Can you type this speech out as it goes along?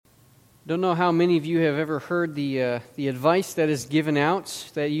Don't know how many of you have ever heard the advice that is given out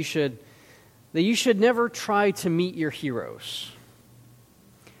that you should never try to meet your heroes.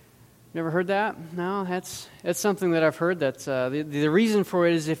 Never heard that? No, that's something that I've heard. That's the reason for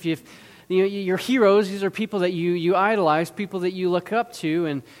it is if your heroes, these are people that you idolize, people that you look up to,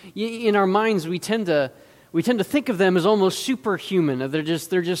 and in our minds we tend to think of them as almost superhuman. They're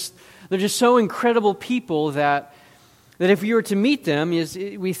just so incredible people that if we were to meet them,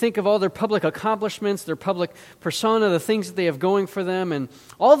 we think of all their public accomplishments, their public persona, the things that they have going for them, and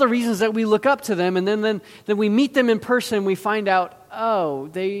all the reasons that we look up to them, and then we meet them in person, and we find out, oh,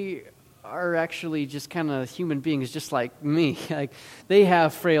 they are actually just kind of human beings just like me. Like, they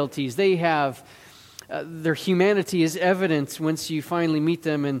have frailties. They have, their humanity is evident once you finally meet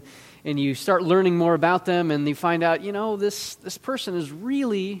them, and you start learning more about them, and you find out, this person is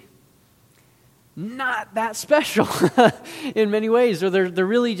really not that special in many ways, or they're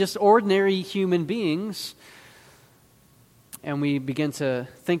really just ordinary human beings, and we begin to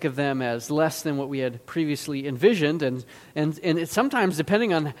think of them as less than what we had previously envisioned, and it's sometimes,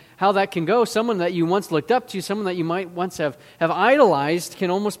 depending on how that can go, someone that you once looked up to, someone that you might once have idolized,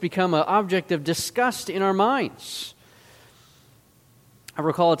 can almost become an object of disgust in our minds. I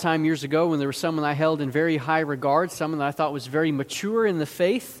recall a time years ago when there was someone I held in very high regard, someone that I thought was very mature in the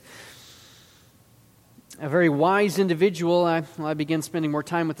faith, a very wise individual. I began spending more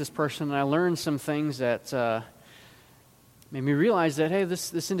time with this person, and I learned some things that made me realize that, hey,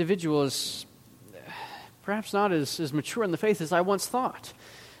 this individual is perhaps not as mature in the faith as I once thought.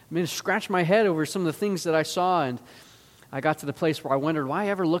 I mean, I scratched my head over some of the things that I saw, and I got to the place where I wondered why I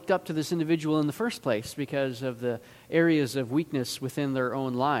ever looked up to this individual in the first place, because of the areas of weakness within their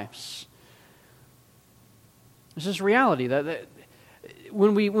own lives. It's just reality that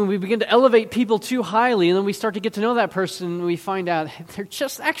when we begin to elevate people too highly, and then we start to get to know that person, we find out they're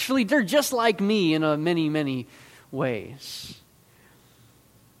just like me in many, many ways.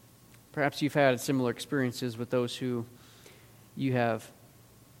 Perhaps you've had similar experiences with those who you have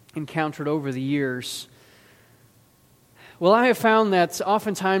encountered over the years. Well, I have found that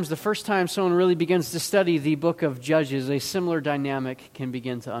oftentimes the first time someone really begins to study the book of Judges, a similar dynamic can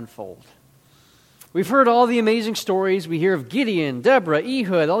begin to unfold. We've heard all the amazing stories. We hear of Gideon, Deborah,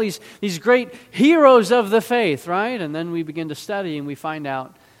 Ehud, all these great heroes of the faith, right? And then we begin to study and we find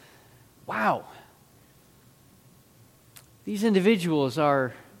out, wow, these individuals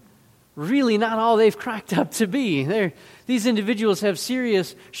are really not all they've cracked up to be. These individuals have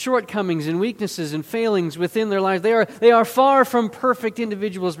serious shortcomings and weaknesses and failings within their lives. They are far from perfect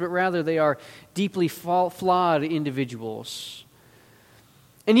individuals, but rather they are deeply flawed individuals.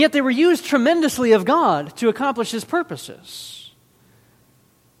 And yet they were used tremendously of God to accomplish His purposes.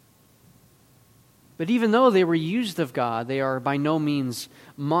 But even though they were used of God, they are by no means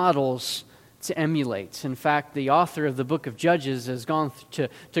models to emulate. In fact, the author of the book of Judges has gone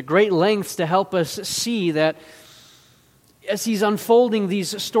to great lengths to help us see that as he's unfolding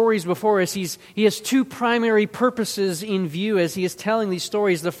these stories before us, he has two primary purposes in view as he is telling these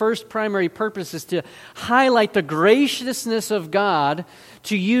stories. The first primary purpose is to highlight the graciousness of God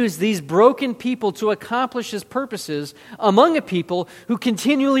to use these broken people to accomplish His purposes among a people who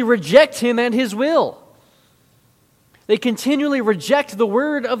continually reject Him and His will. They continually reject the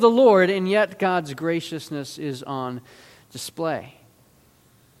word of the Lord, and yet God's graciousness is on display.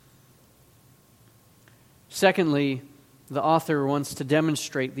 Secondly, the author wants to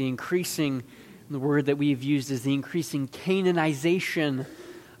demonstrate the word that we've used is the increasing Canaanization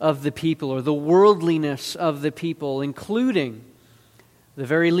of the people, or the worldliness of the people, including the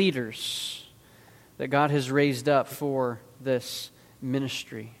very leaders that God has raised up for this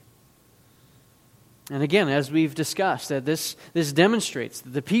ministry. And again, as we've discussed, that this demonstrates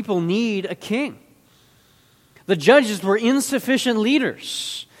that the people need a king. The judges were insufficient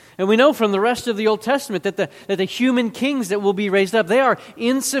leaders. And we know from the rest of the Old Testament that the human kings that will be raised up, they are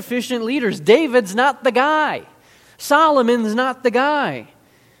insufficient leaders. David's not the guy. Solomon's not the guy.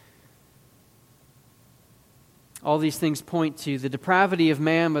 All these things point to the depravity of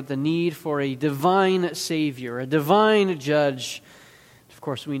man, but the need for a divine Savior, a divine judge. Of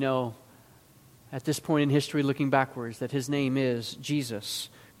course, we know at this point in history, looking backwards, that His name is Jesus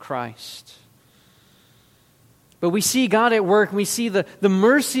Christ. But we see God at work, and we see the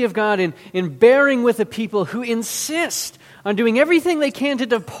mercy of God in bearing with a people who insist on doing everything they can to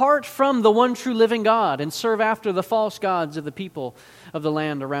depart from the one true living God and serve after the false gods of the people of the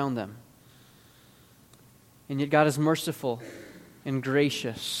land around them. And yet God is merciful and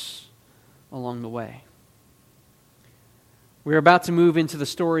gracious along the way. We're about to move into the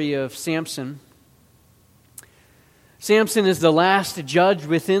story of Samson. Samson is the last judge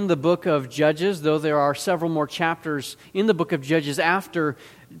within the book of Judges, though there are several more chapters in the book of Judges after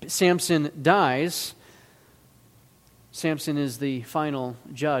Samson dies. Samson is the final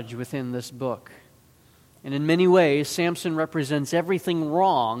judge within this book. And in many ways, Samson represents everything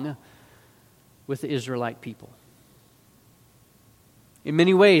wrong with the Israelite people. In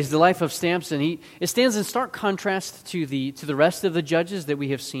many ways, the life of Samson, it stands in stark contrast to the rest of the judges that we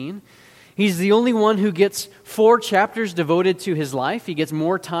have seen. He's the only one who gets 4 chapters devoted to his life. He gets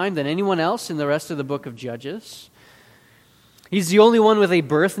more time than anyone else in the rest of the book of Judges. He's the only one with a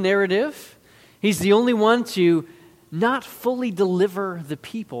birth narrative. He's the only one to not fully deliver the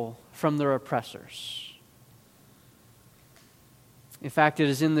people from their oppressors. In fact, it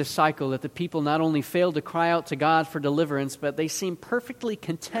is in this cycle that the people not only fail to cry out to God for deliverance, but they seem perfectly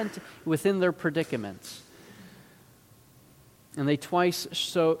content within their predicament. And they twice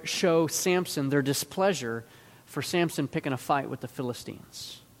show Samson their displeasure for Samson picking a fight with the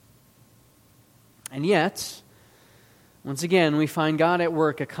Philistines. And yet, once again, we find God at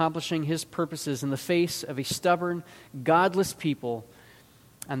work accomplishing His purposes in the face of a stubborn, godless people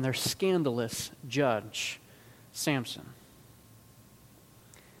and their scandalous judge, Samson.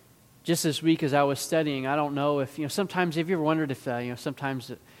 Just this week as I was studying, I don't know if, sometimes have you ever wondered if,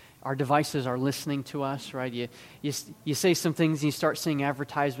 sometimes our devices are listening to us, right? You say some things and you start seeing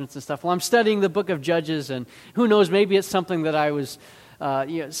advertisements and stuff. Well, I'm studying the book of Judges, and who knows, maybe it's something that I was,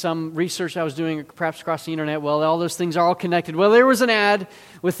 some research I was doing perhaps across the internet. Well, all those things are all connected. Well, there was an ad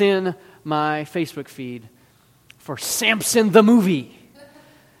within my Facebook feed for Samson the movie.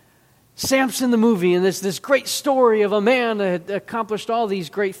 Samson the movie, and this great story of a man that had accomplished all these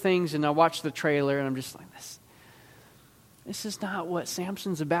great things, and I watched the trailer, and I'm just like, this is not what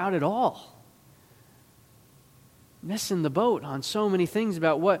Samson's about at all. Missing the boat on so many things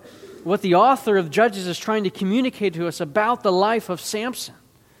about what the author of Judges is trying to communicate to us about the life of Samson.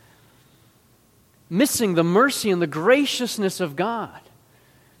 Missing the mercy and the graciousness of God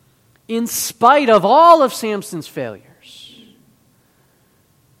in spite of all of Samson's failures.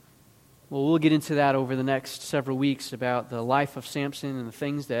 Well, we'll get into that over the next several weeks about the life of Samson and the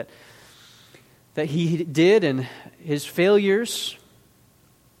things that he did and his failures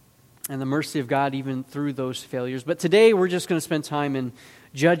and the mercy of God even through those failures. But today we're just going to spend time in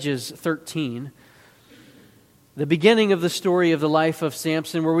Judges 13, the beginning of the story of the life of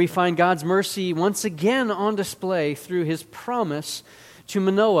Samson, where we find God's mercy once again on display through His promise to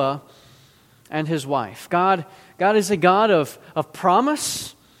Manoah and his wife. God is a God of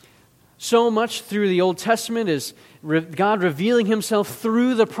promise. So much through the Old Testament is God revealing Himself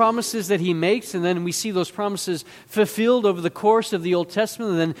through the promises that He makes, and then we see those promises fulfilled over the course of the Old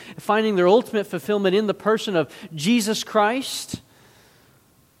Testament, and then finding their ultimate fulfillment in the person of Jesus Christ.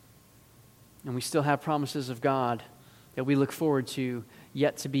 And we still have promises of God that we look forward to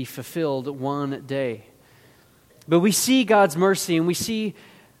yet to be fulfilled one day. But we see God's mercy, and we see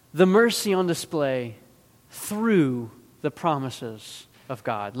the mercy on display through the promises of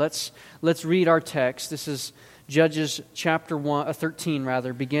God. Let's read our text. This is Judges chapter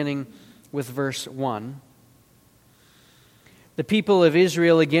 13, beginning with verse 1. The people of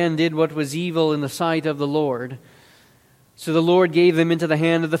Israel again did what was evil in the sight of the Lord. So the Lord gave them into the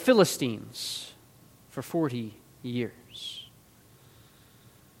hand of the Philistines for 40 years.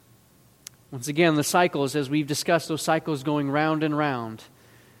 Once again, the cycles, as we've discussed, those cycles going round and round.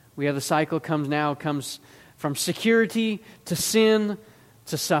 We have the cycle comes from security to sin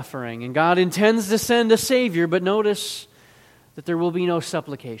to suffering. And God intends to send a Savior, but notice that there will be no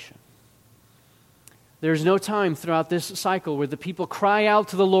supplication. There's no time throughout this cycle where the people cry out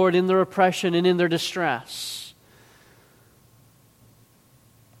to the Lord in their oppression and in their distress.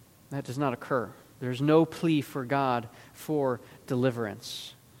 That does not occur. There's no plea for God for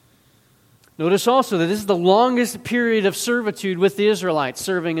deliverance. Notice also that this is the longest period of servitude with the Israelites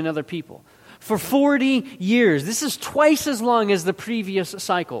serving another people. For 40 years. This is twice as long as the previous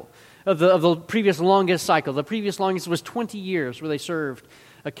cycle, of the previous longest cycle. The previous longest was 20 years where they served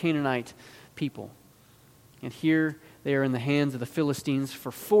a Canaanite people. And here they are in the hands of the Philistines for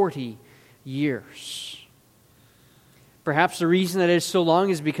 40 years. Perhaps the reason that it is so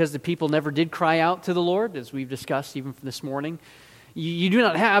long is because the people never did cry out to the Lord, as we've discussed even from this morning. You do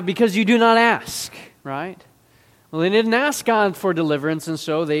not have because you do not ask, right? Well, they didn't ask God for deliverance, and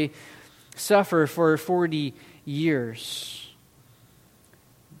so they suffer for 40 years.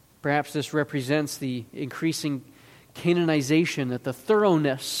 Perhaps this represents the increasing Canaanization, that the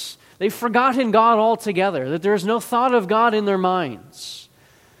thoroughness, they've forgotten God altogether, that there is no thought of God in their minds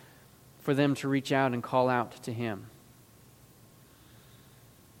for them to reach out and call out to Him.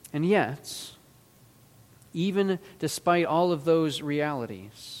 And yet, even despite all of those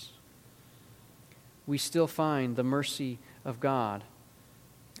realities, we still find the mercy of God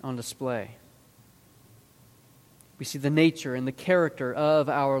on display. We see the nature and the character of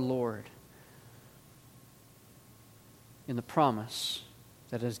our Lord in the promise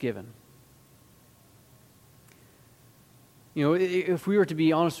that is given. You know, if we were to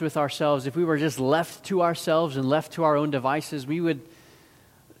be honest with ourselves, if we were just left to ourselves and left to our own devices, we would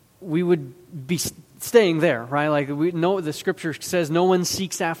be staying there, right? Like we know the Scripture says, no one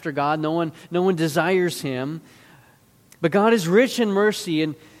seeks after God, no one desires Him. But God is rich in mercy,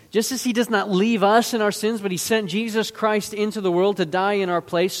 and just as He does not leave us in our sins, but He sent Jesus Christ into the world to die in our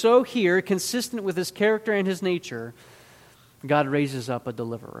place, so here, consistent with His character and His nature, God raises up a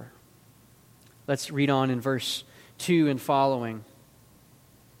deliverer. Let's read on in verse 2 and following.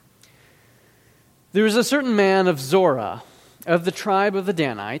 There was a certain man of Zorah, of the tribe of the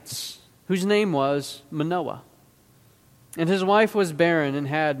Danites, whose name was Manoah. And his wife was barren and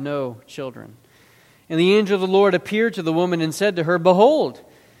had no children. And the angel of the Lord appeared to the woman and said to her, Behold,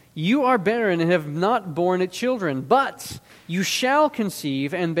 you are barren and have not borne children, but you shall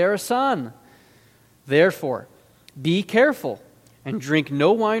conceive and bear a son. Therefore, be careful and drink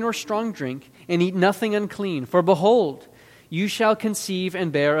no wine or strong drink, and eat nothing unclean. For behold, you shall conceive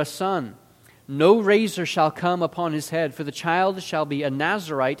and bear a son. No razor shall come upon his head, for the child shall be a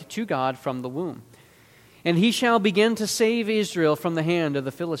Nazirite to God from the womb. And he shall begin to save Israel from the hand of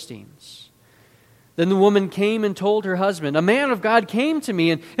the Philistines. Then the woman came and told her husband, A man of God came to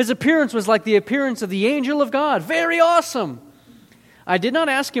me, and his appearance was like the appearance of the angel of God. Very awesome! I did not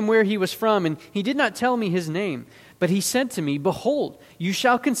ask him where he was from, and he did not tell me his name. But he said to me, Behold, you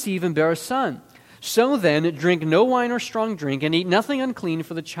shall conceive and bear a son. So then, drink no wine or strong drink, and eat nothing unclean,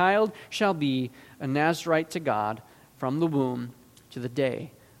 for the child shall be a Nazirite to God from the womb to the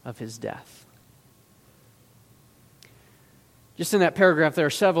day of his death. Just in that paragraph, there are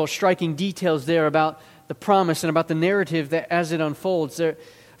several striking details there about the promise and about the narrative that as it unfolds.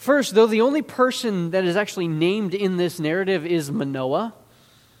 First, though the only person that is actually named in this narrative is Manoah,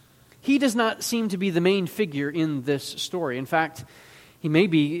 he does not seem to be the main figure in this story. In fact, he may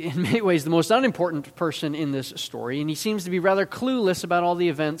be, in many ways, the most unimportant person in this story, and he seems to be rather clueless about all the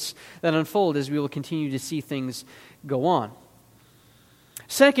events that unfold as we will continue to see things go on.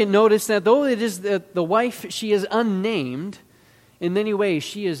 Second, notice that though it is the wife, she is unnamed, in many ways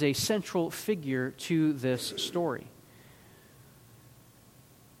she is a central figure to this story.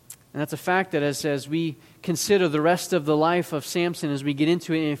 And that's a fact that as we consider the rest of the life of Samson, as we get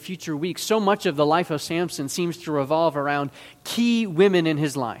into it in future weeks, so much of the life of Samson seems to revolve around key women in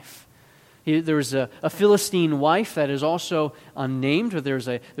his life. There was a Philistine wife that is also unnamed. There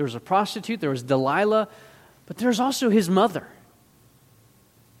was a prostitute. There was Delilah. But there's also his mother.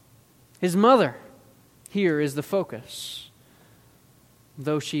 His mother here is the focus,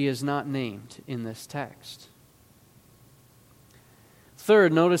 though she is not named in this text.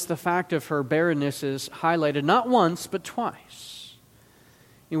 Third, notice the fact of her barrenness is highlighted not once, but twice.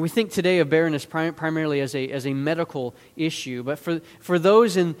 And we think today of barrenness primarily as a medical issue, but for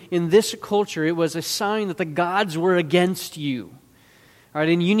those in this culture, it was a sign that the gods were against you. All right,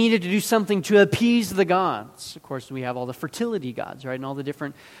 and you needed to do something to appease the gods. Of course, we have all the fertility gods, right, and all the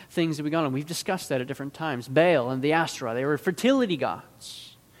different things that we got on. We've discussed that at different times. Baal and the Asherah, they were fertility gods.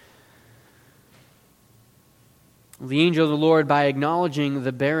 The angel of the Lord, by acknowledging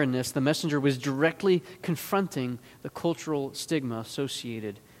the barrenness, the messenger was directly confronting the cultural stigma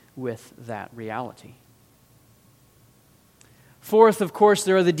associated with that reality. Fourth, of course,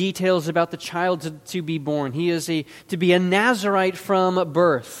 there are the details about the child to be born. He is to be a Nazirite from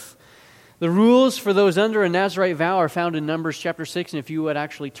birth. The rules for those under a Nazirite vow are found in Numbers chapter 6, and if you would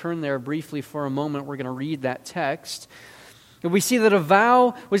actually turn there briefly for a moment, we're going to read that text. And we see that a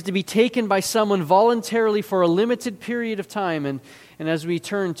vow was to be taken by someone voluntarily for a limited period of time. And as we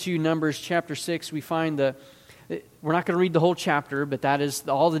turn to Numbers chapter 6, we find we're not going to read the whole chapter, but that is,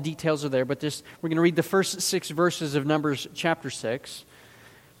 all the details are there. But we're going to read the first 6 verses of Numbers chapter 6,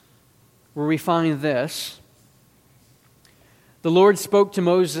 where we find this. The Lord spoke to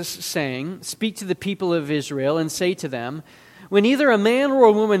Moses, saying, Speak to the people of Israel and say to them, When either a man or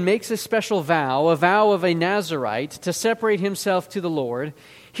a woman makes a special vow, a vow of a Nazirite, to separate himself to the Lord,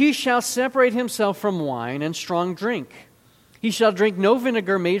 he shall separate himself from wine and strong drink. He shall drink no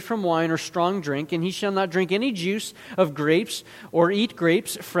vinegar made from wine or strong drink, and he shall not drink any juice of grapes or eat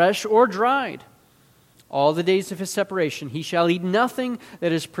grapes, fresh or dried. All the days of his separation he shall eat nothing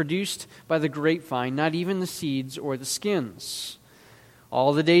that is produced by the grapevine, not even the seeds or the skins.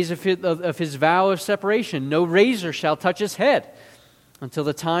 All the days of his vow of separation, no razor shall touch his head. until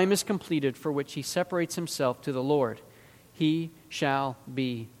the time is completed for which he separates himself to the Lord. He shall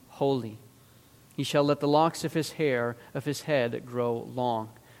be holy. He shall let the locks of his hair of his head grow long.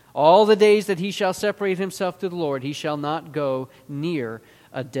 All the days that he shall separate himself to the Lord, he shall not go near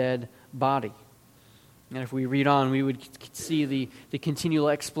a dead body. And if we read on, we would see the continual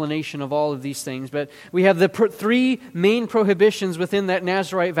explanation of all of these things. But we have the three main prohibitions within that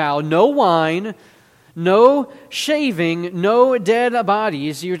Nazirite vow. No wine, no shaving, no dead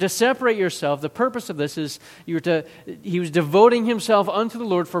bodies. You're to separate yourself. The purpose of this is he was devoting himself unto the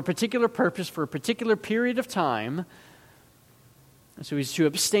Lord for a particular purpose, for a particular period of time. So he's to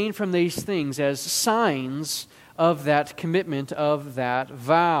abstain from these things as signs of that commitment, of that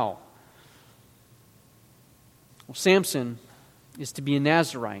vow. Well, Samson is to be a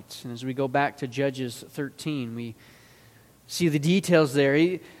Nazirite. And as we go back to Judges 13, we see the details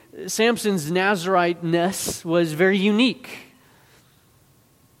there. Samson's Naziriteness was very unique.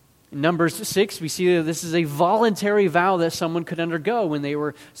 In Numbers 6, we see that this is a voluntary vow that someone could undergo when they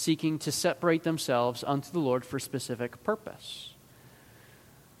were seeking to separate themselves unto the Lord for a specific purpose.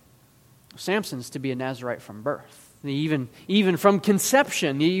 Samson's to be a Nazirite from birth. Even from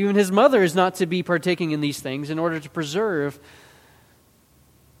conception, even his mother is not to be partaking in these things in order to preserve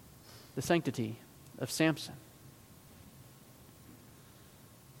the sanctity of Samson.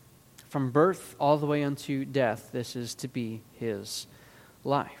 From birth all the way unto death, this is to be his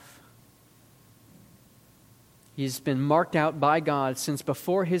life. He's been marked out by God since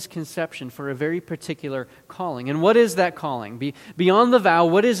before his conception for a very particular calling. And what is that calling? Beyond the vow,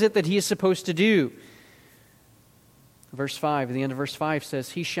 what is it that he is supposed to do? Verse 5, at the end of verse 5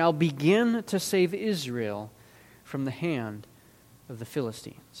 says, he shall begin to save Israel from the hand of the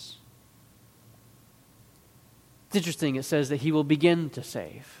Philistines. It's interesting, it says that he will begin to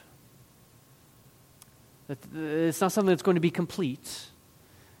save. It's not something that's going to be complete,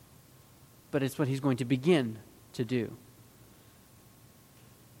 but it's what he's going to begin to do.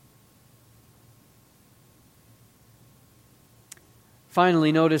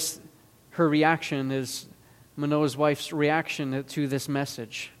 Finally, notice her reaction is Manoah's wife's reaction to this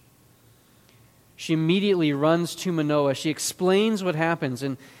message. She immediately runs to Manoah. She explains what happens,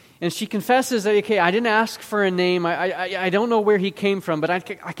 and she confesses that, okay, I didn't ask for a name. I don't know where he came from, but I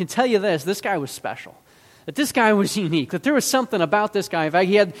can tell you this guy was special. That this guy was unique, that there was something about this guy. In fact,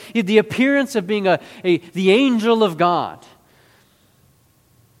 he had the appearance of being the angel of God.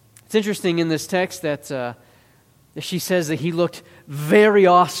 It's interesting in this text that she says that he looked very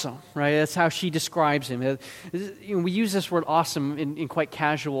awesome, right? That's how she describes him. We use this word awesome in quite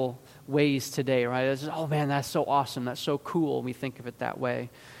casual ways today, right? It's, oh man, that's so awesome, that's so cool. We think of it that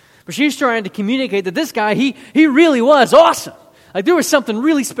way. But she's trying to communicate that this guy, he really was awesome. Like there was something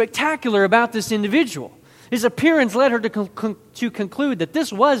really spectacular about this individual. His appearance led her to conclude that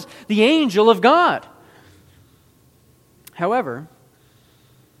this was the angel of God. However,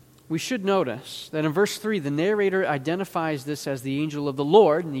 we should notice that in verse 3, the narrator identifies this as the angel of the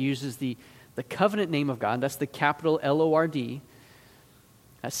Lord, and he uses the covenant name of God. That's the capital Lord.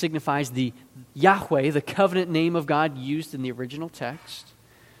 That signifies the Yahweh, the covenant name of God used in the original text.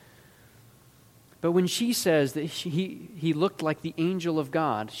 But when she says that he looked like the angel of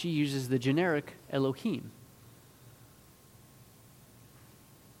God, she uses the generic Elohim.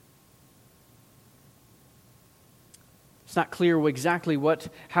 It's not clear exactly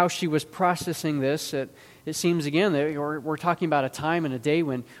how she was processing this. It seems, again, that we're talking about a time and a day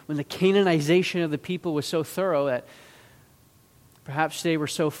when the Canaanization of the people was so thorough that perhaps they were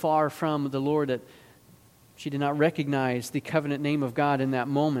so far from the Lord that she did not recognize the covenant name of God in that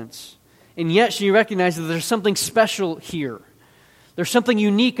moment. And yet she recognizes that there's something special here. There's something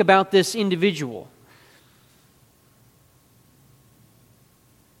unique about this individual.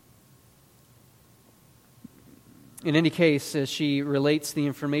 In any case, as she relates the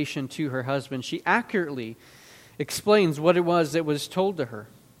information to her husband, she accurately explains what it was that was told to her.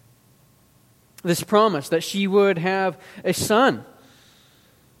 This promise that she would have a son,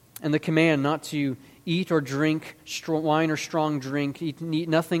 and the command not to eat or drink wine or strong drink, eat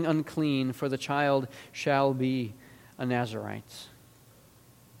nothing unclean, for the child shall be a Nazirite.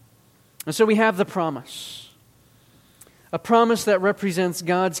 And so we have the promise. A promise that represents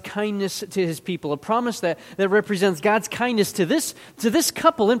God's kindness to his people. A promise that represents God's kindness to this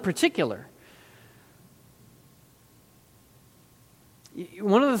couple in particular.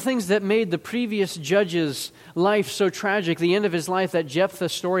 One of the things that made the previous judge's life so tragic, the end of his life, that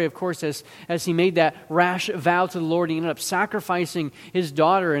Jephthah's story, of course, as he made that rash vow to the Lord, he ended up sacrificing his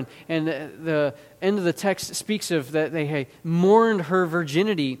daughter, and the end of the text speaks of that they mourned her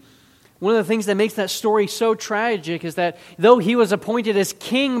virginity. One of the things that makes that story so tragic is that though he was appointed as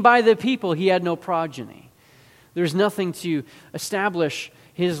king by the people, he had no progeny. There's nothing to establish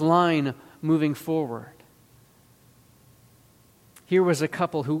his line moving forward. Here was a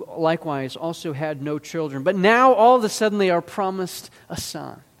couple who likewise also had no children, but now all of a sudden they are promised a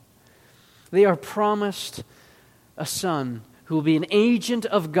son. They are promised a son who will be an agent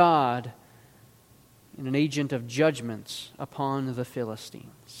of God and an agent of judgment upon the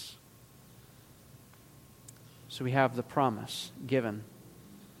Philistines. So we have the promise given.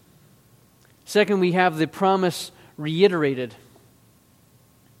 Second, we have the promise reiterated.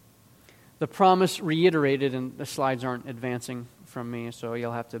 The promise reiterated, and the slides aren't advancing from me, so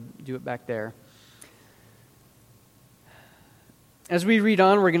you'll have to do it back there. As we read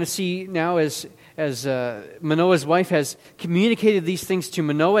on, we're going to see now as Manoah's wife has communicated these things to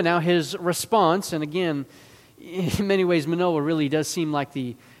Manoah, now his response, and again, in many ways, Manoah really does seem like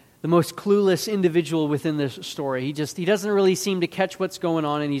the most clueless individual within this story. He doesn't really seem to catch what's going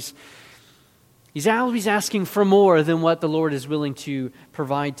on, and he's always asking for more than what the Lord is willing to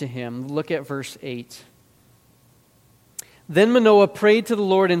provide to him. Look at verse 8. Then Manoah prayed to the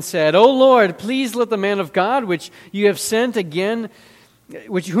Lord and said, O Lord, please let the man of God whom you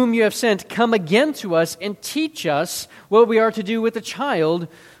have sent, come again to us and teach us what we are to do with the child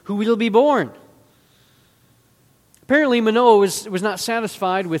who will be born. Apparently Manoah was not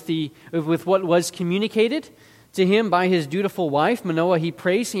satisfied with what was communicated to him by his dutiful wife. Manoah, he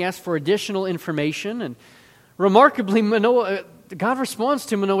prays, he asks for additional information, and remarkably, God responds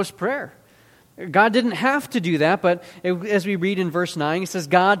to Manoah's prayer. God didn't have to do that, but as we read in verse 9, it says,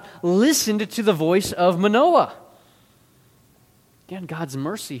 God listened to the voice of Manoah. Again, God's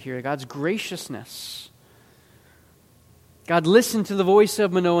mercy here, God's graciousness. God listened to the voice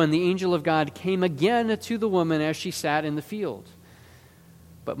of Manoah, and the angel of God came again to the woman as she sat in the field.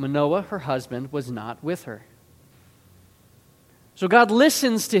 But Manoah, her husband, was not with her. So God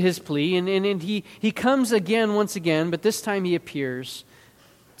listens to his plea, and he comes again once again, but this time he appears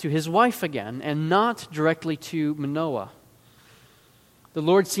to his wife again, and not directly to Manoah. The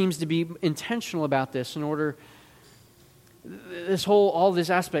Lord seems to be intentional about this in order, all this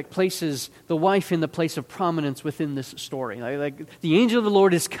aspect places the wife in the place of prominence within this story. Like the angel of the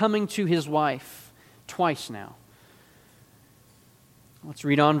Lord is coming to his wife twice now. Let's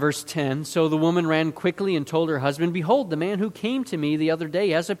read on verse 10. So the woman ran quickly and told her husband, Behold, the man who came to me the other day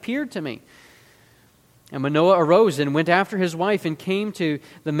has appeared to me. And Manoah arose and went after his wife and came to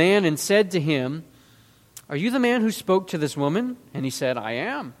the man and said to him, Are you the man who spoke to this woman? And he said, I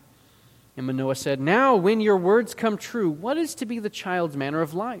am. And Manoah said, Now when your words come true, what is to be the child's manner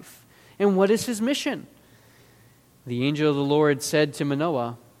of life? And what is his mission? The angel of the Lord said to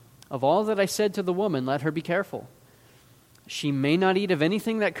Manoah, Of all that I said to the woman, let her be careful. She may not eat of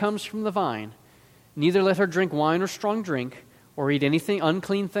anything that comes from the vine, neither let her drink wine or strong drink, or eat anything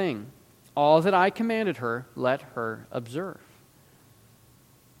unclean thing. All that I commanded her, let her observe.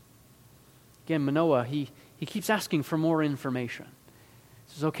 Again, Manoah, he keeps asking for more information.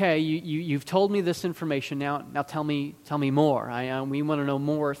 He says, okay, you've told me this information, now tell me more. We want to know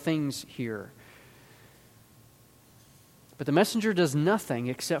more things here. But the messenger does nothing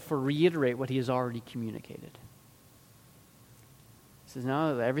except for reiterate what he has already communicated. He says,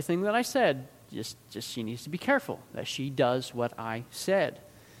 no, everything that I said, just she needs to be careful that she does what I said.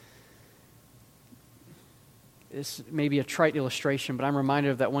 This may be a trite illustration, but I'm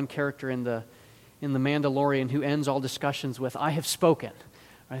reminded of that one character in the Mandalorian who ends all discussions with, I have spoken.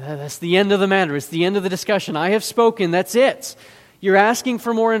 Right? That's the end of the matter. It's the end of the discussion. I have spoken. That's it. You're asking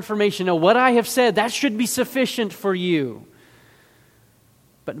for more information. Now, what I have said, that should be sufficient for you.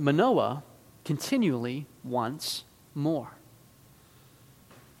 But Manoah continually wants more.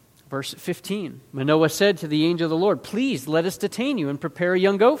 Verse 15, Manoah said to the angel of the Lord, Please let us detain you and prepare a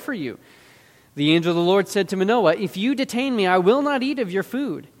young goat for you. The angel of the Lord said to Manoah, If you detain me, I will not eat of your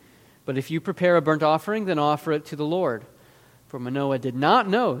food. But if you prepare a burnt offering, then offer it to the Lord. For Manoah did not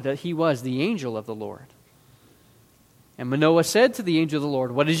know that he was the angel of the Lord. And Manoah said to the angel of the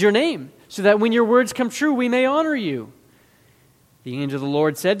Lord, What is your name? So that when your words come true, we may honor you. The angel of the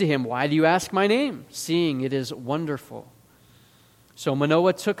Lord said to him, Why do you ask my name, seeing it is wonderful? So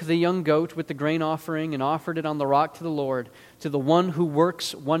Manoah took the young goat with the grain offering and offered it on the rock to the Lord, to the one who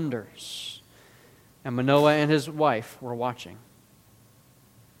works wonders. And Manoah and his wife were watching.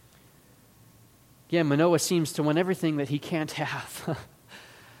 Again, Manoah seems to want everything that he can't have.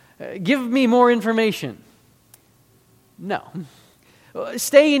 Give me more information. No.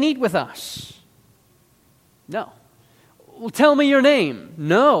 Stay and eat with us. No. Well, tell me your name.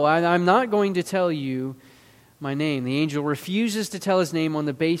 No, I'm not going to tell you my name. The angel refuses to tell his name on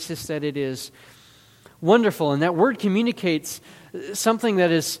the basis that it is wonderful. And that word communicates something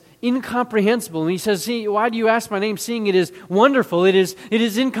that is incomprehensible. And he says, "See, why do you ask my name, seeing it is wonderful? It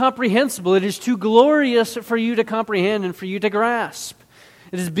is incomprehensible. It is too glorious for you to comprehend and for you to grasp.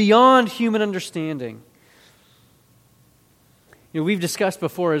 It is beyond human understanding." We've discussed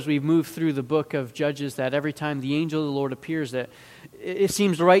before as we've moved through the book of Judges that every time the angel of the Lord appears, that it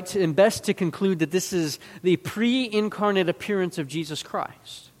seems right and best to conclude that this is the pre-incarnate appearance of Jesus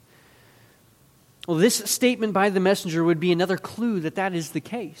Christ. Well, this statement by the messenger would be another clue that that is the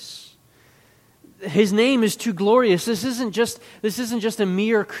case. His name is too glorious. This isn't just a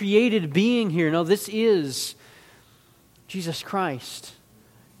mere created being here. No, this is Jesus Christ,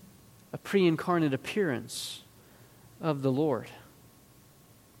 a pre-incarnate appearance of the Lord.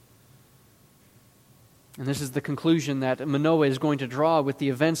 And this is the conclusion that Manoah is going to draw with the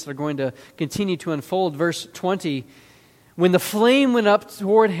events that are going to continue to unfold. Verse 20, when the flame went up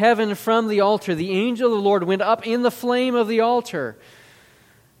toward heaven from the altar, the angel of the Lord went up in the flame of the altar.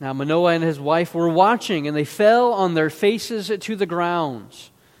 Now Manoah and his wife were watching, and they fell on their faces to the ground.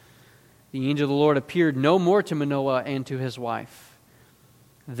 The angel of the Lord appeared no more to Manoah and to his wife.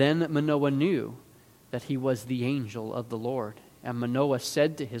 Then Manoah knew that he was the angel of the Lord. And Manoah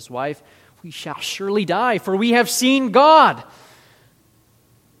said to his wife, "We shall surely die, for we have seen God."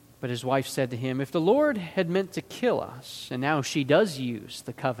 But his wife said to him, "If the Lord had meant to kill us," and now she does use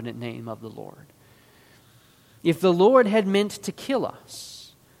the covenant name of the Lord, "if the Lord had meant to kill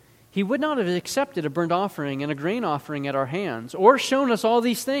us, He would not have accepted a burnt offering and a grain offering at our hands, or shown us all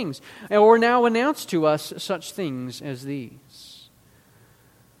these things, or now announced to us such things as these."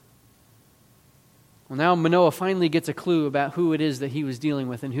 Well, now Manoah finally gets a clue about who it is that he was dealing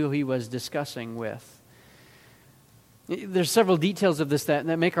with and who he was discussing with. There's several details of this that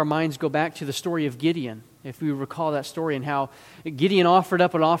make our minds go back to the story of Gideon, if we recall that story, and how Gideon offered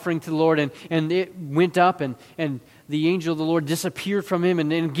up an offering to the Lord, and it went up, and the angel of the Lord disappeared from him,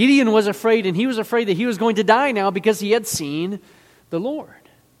 and Gideon was afraid, and he was afraid that he was going to die now because he had seen the Lord.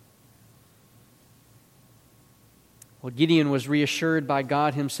 Well, Gideon was reassured by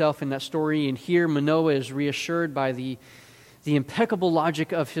God himself in that story, and here Manoah is reassured by the impeccable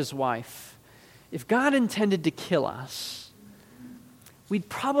logic of his wife. If God intended to kill us, we'd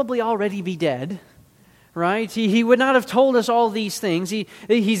probably already be dead, right? He would not have told us all these things.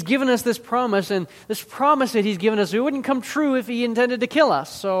 He's given us this promise, and this promise that He's given us, it wouldn't come true if He intended to kill us,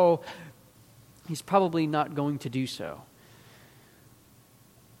 so He's probably not going to do so.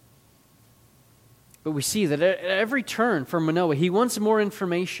 But we see that at every turn for Manoah, he wants more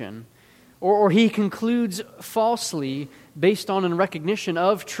information, or he concludes falsely based on a recognition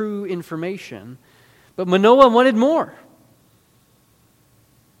of true information. But Manoah wanted more.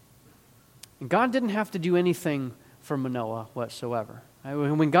 And God didn't have to do anything for Manoah whatsoever.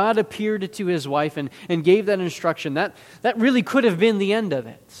 When God appeared to his wife and gave that instruction, that really could have been the end of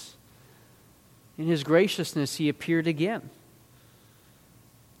it. In His graciousness, He appeared again.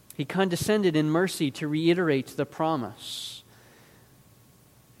 He condescended in mercy to reiterate the promise.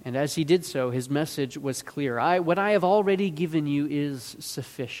 And as He did so, His message was clear. What I have already given you is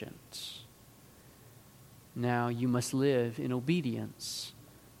sufficient. Now you must live in obedience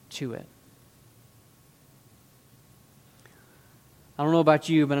to it. I don't know about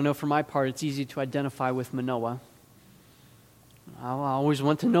you, but I know for my part it's easy to identify with Manoah. I always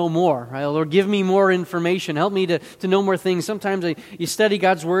want to know more, right? Lord, give me more information. Help me to know more things. Sometimes you study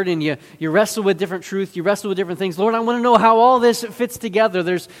God's Word and you wrestle with different truth. You wrestle with different things. Lord, I want to know how all this fits together.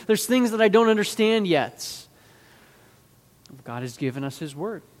 There's things that I don't understand yet. God has given us His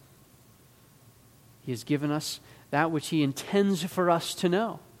Word. He has given us that which He intends for us to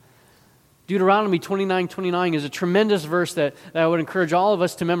know. Deuteronomy 29:29 is a tremendous verse that I would encourage all of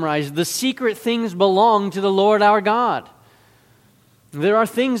us to memorize. The secret things belong to the Lord our God. There are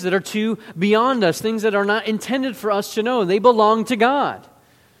things that are too beyond us, things that are not intended for us to know. They belong to God.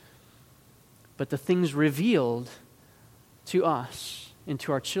 But the things revealed to us and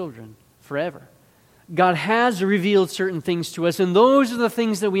to our children forever. God has revealed certain things to us, and those are the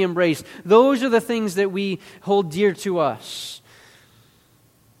things that we embrace. Those are the things that we hold dear to us.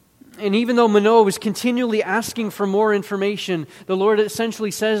 And even though Manoah was continually asking for more information, the Lord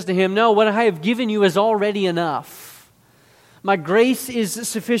essentially says to him, "No, what I have given you is already enough. My grace is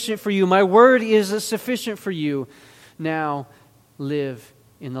sufficient for you. My word is sufficient for you. Now live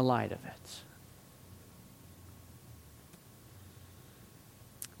in the light of it."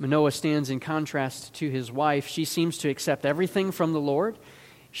 Manoah stands in contrast to his wife. She seems to accept everything from the Lord.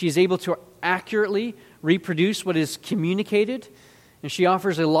 She is able to accurately reproduce what is communicated And she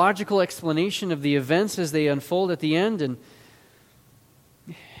offers a logical explanation of the events as they unfold at the end, and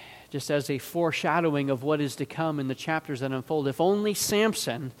just as a foreshadowing of what is to come in the chapters that unfold. If only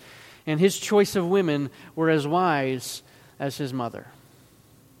Samson and his choice of women were as wise as his mother.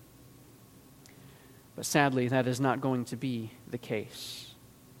 But sadly, that is not going to be the case.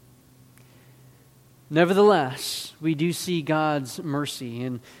 Nevertheless, we do see God's mercy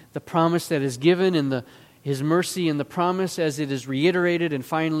in the promise that is given, in His mercy in the promise as it is reiterated, and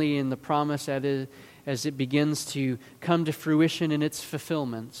finally in the promise as it begins to come to fruition in its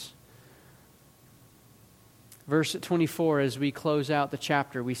fulfillment. Verse 24, as we close out the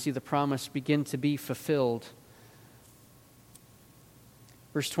chapter, we see the promise begin to be fulfilled.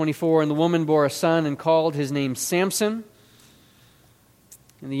 Verse 24, and the woman bore a son and called his name Samson.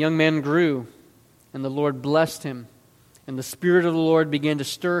 And the young man grew, and the Lord blessed him. And the Spirit of the Lord began to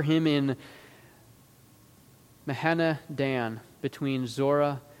stir him in Mahaneh-dan, between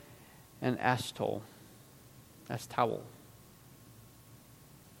Zorah and Eshtaol.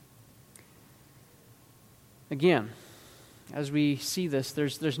 Again, as we see this,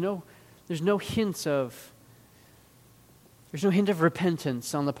 there's no hint of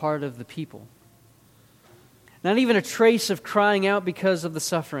repentance on the part of the people. Not even a trace of crying out because of the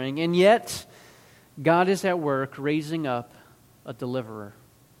suffering. And yet, God is at work raising up a deliverer.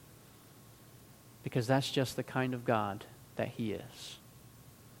 Because that's just the kind of God that He is.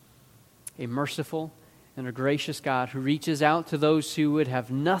 A merciful and a gracious God who reaches out to those who would have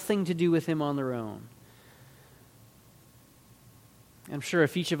nothing to do with Him on their own. I'm sure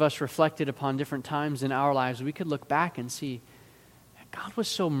if each of us reflected upon different times in our lives, we could look back and see, God was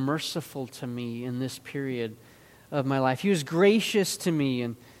so merciful to me in this period of my life. He was gracious to me,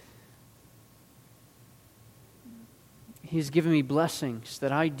 and He's given me blessings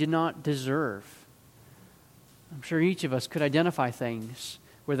that I did not deserve. I'm sure each of us could identify things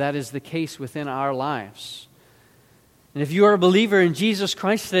where that is the case within our lives. And if you are a believer in Jesus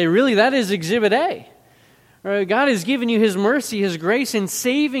Christ today, really that is Exhibit A. God has given you His mercy, His grace in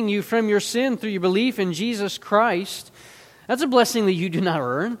saving you from your sin through your belief in Jesus Christ. That's a blessing that you do not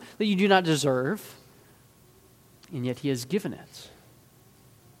earn, that you do not deserve, and yet He has given it.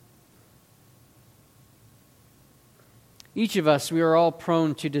 Each of us, we are all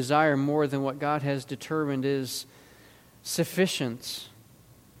prone to desire more than what God has determined is sufficient.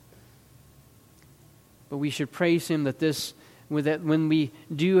 But we should praise Him that when we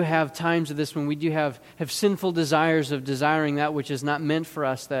do have times of this, when we do have sinful desires of desiring that which is not meant for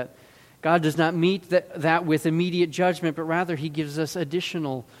us, that God does not meet that with immediate judgment, but rather He gives us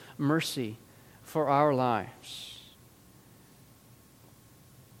additional mercy for our lives.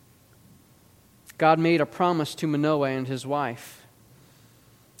 God made a promise to Manoah and his wife.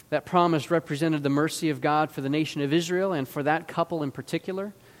 That promise represented the mercy of God for the nation of Israel and for that couple in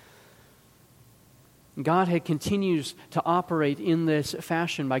particular. God continues to operate in this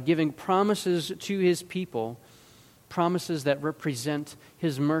fashion by giving promises to His people, promises that represent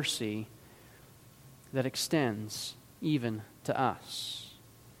His mercy that extends even to us.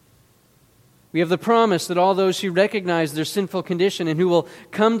 We have the promise that all those who recognize their sinful condition and who will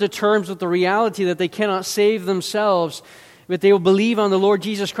come to terms with the reality that they cannot save themselves, but they will believe on the Lord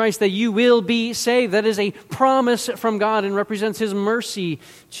Jesus Christ, that you will be saved. That is a promise from God and represents His mercy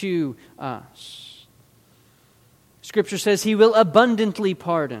to us. Scripture says He will abundantly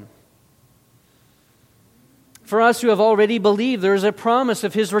pardon. For us who have already believed, there is a promise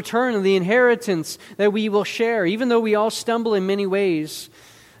of His return and the inheritance that we will share. Even though we all stumble in many ways,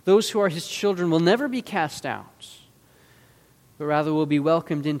 those who are His children will never be cast out, but rather will be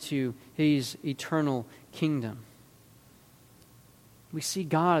welcomed into His eternal kingdom. We see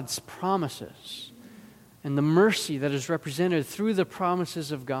God's promises and the mercy that is represented through the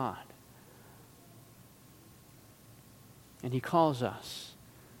promises of God. And He calls us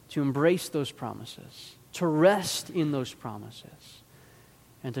to embrace those promises, to rest in those promises,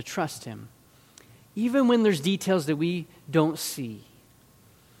 and to trust Him, even when there's details that we don't see.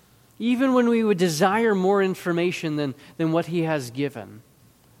 Even when we would desire more information than what He has given,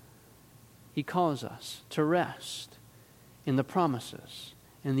 He calls us to rest in the promises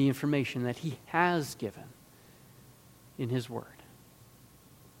and the information that He has given in His Word.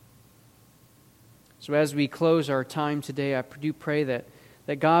 So as we close our time today, I do pray that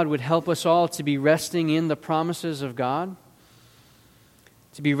God would help us all to be resting in the promises of God,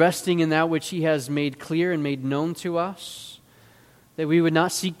 to be resting in that which He has made clear and made known to us, that we would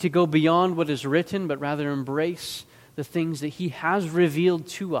not seek to go beyond what is written, but rather embrace the things that He has revealed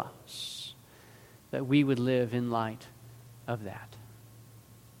to us, that we would live in light of that.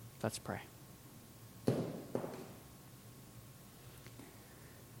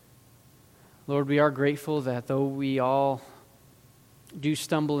 Lord, we are grateful that though we all do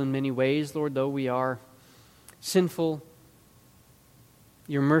stumble in many ways, Lord, though we are sinful,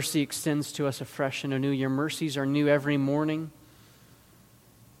 your mercy extends to us afresh and anew. Your mercies are new every morning.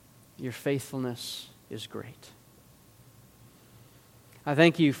 Your faithfulness is great. I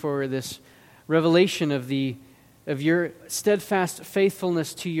thank you for this revelation of your steadfast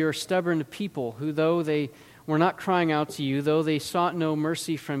faithfulness to your stubborn people, who though they were not crying out to you, though they sought no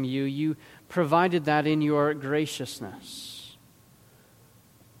mercy from you, you provided that in your graciousness.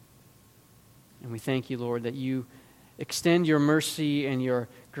 And we thank you, Lord, that you extend your mercy and your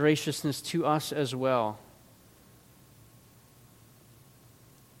graciousness to us as well.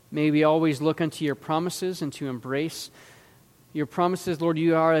 May we always look unto your promises and to embrace your promises. Lord,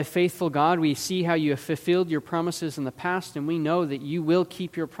 you are a faithful God. We see how you have fulfilled your promises in the past, and we know that you will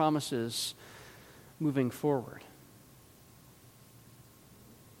keep your promises moving forward.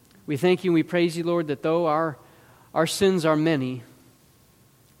 We thank you and we praise you, Lord, that though our sins are many,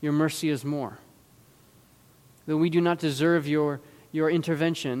 your mercy is more. Though we do not deserve your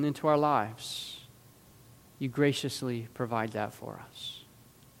intervention into our lives, you graciously provide that for us.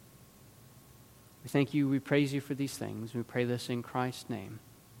 We thank you, we praise you for these things. We pray this in Christ's name.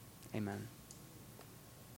 Amen.